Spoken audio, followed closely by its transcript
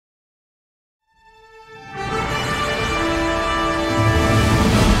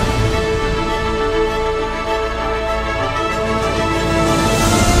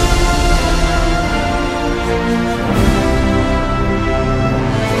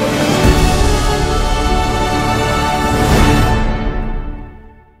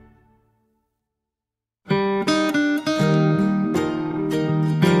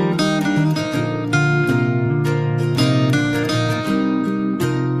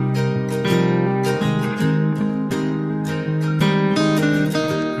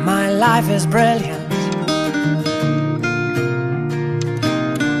life is brilliant.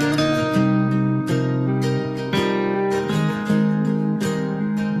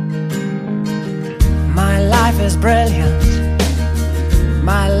 My life is brilliant.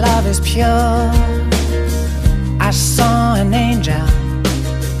 My love is pure. I saw an angel,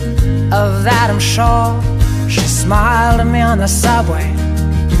 of that I'm sure. She smiled at me on the subway.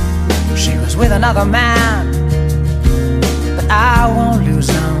 She was with another man, but I won't lose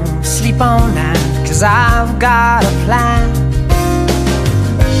no sleep on that, 'cause I've got a plan.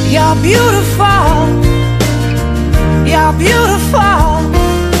 You're beautiful. You're beautiful.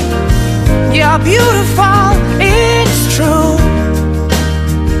 You're beautiful. It's true.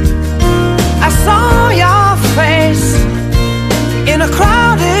 I saw your face in a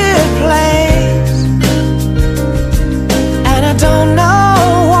crowded place, and I don't know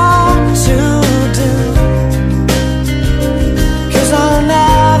what to do, 'cause I'll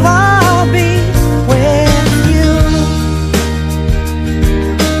never be with you.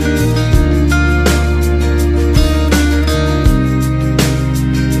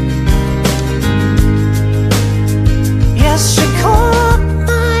 Yes, she caught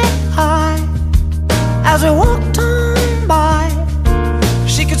my eye as we walked on by.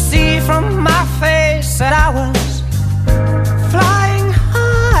 She could see from my face that I was flying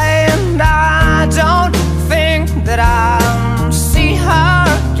high, and I don't think that I'll see her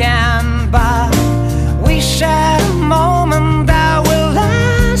again, but we shared a moment that will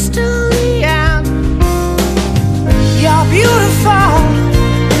last till the end. You're beautiful.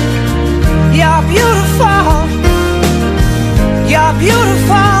 You're beautiful. You're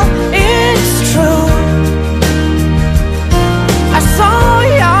beautiful. It's true. I saw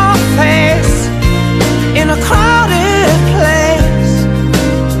your face in a crowded place,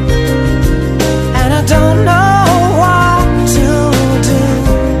 and I don't know what to do,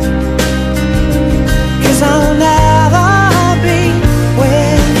 'cause I'll never be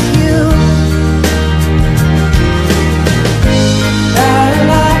with you. La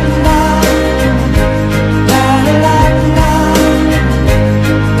la la, la la la,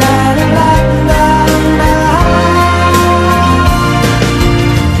 la la la la.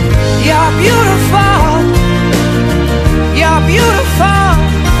 You're beautiful. You're beautiful.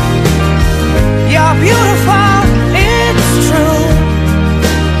 You're beautiful. It's true.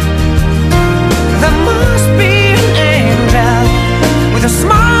 There must be an angel with a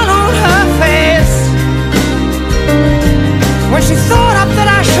smile on her face when she thought up that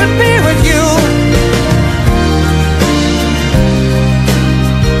I should be with you.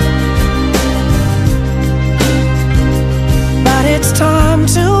 But it's time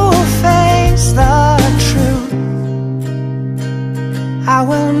to face the truth. I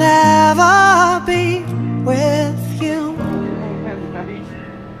will never be with you.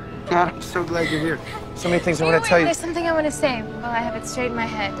 God, I'm so glad you're here. So many things I want to tell you. There's something I want to say while I have it straight in my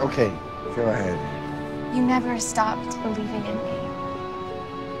head. Okay, go ahead. You never stopped believing in me.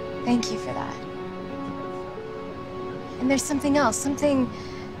 Thank you for that. And there's something else, something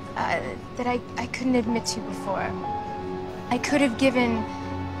that I couldn't admit to before. I could have given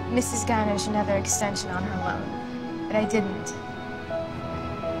Mrs. Garnish another extension on her loan, but I didn't.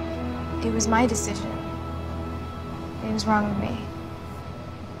 It was my decision. It was wrong with me.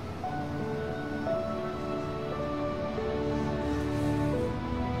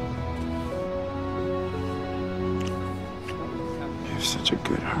 You have such a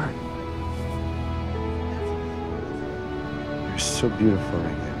good heart. You're so beautiful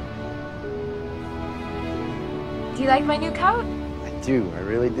right now. Do you like my new coat? I do, I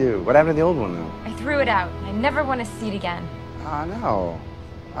really do. What happened to the old one, though? I threw it out. I never want to see it again. Oh, no.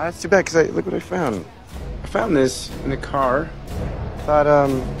 Oh, that's too bad, because look what I found. I found this in the car. I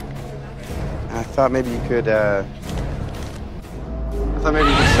thought maybe you could, sew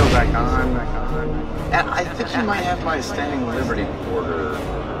back on. And I think you might have my standing Liberty order,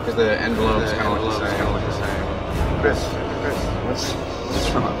 because the envelopes kind of look the same. Chris, what's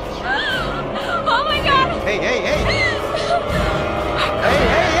wrong? Oh my God! Hey! Hey!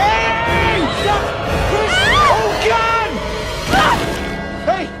 Stop! Chris! Oh, God!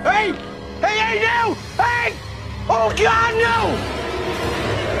 Hey, no! Hey! Oh, God, no!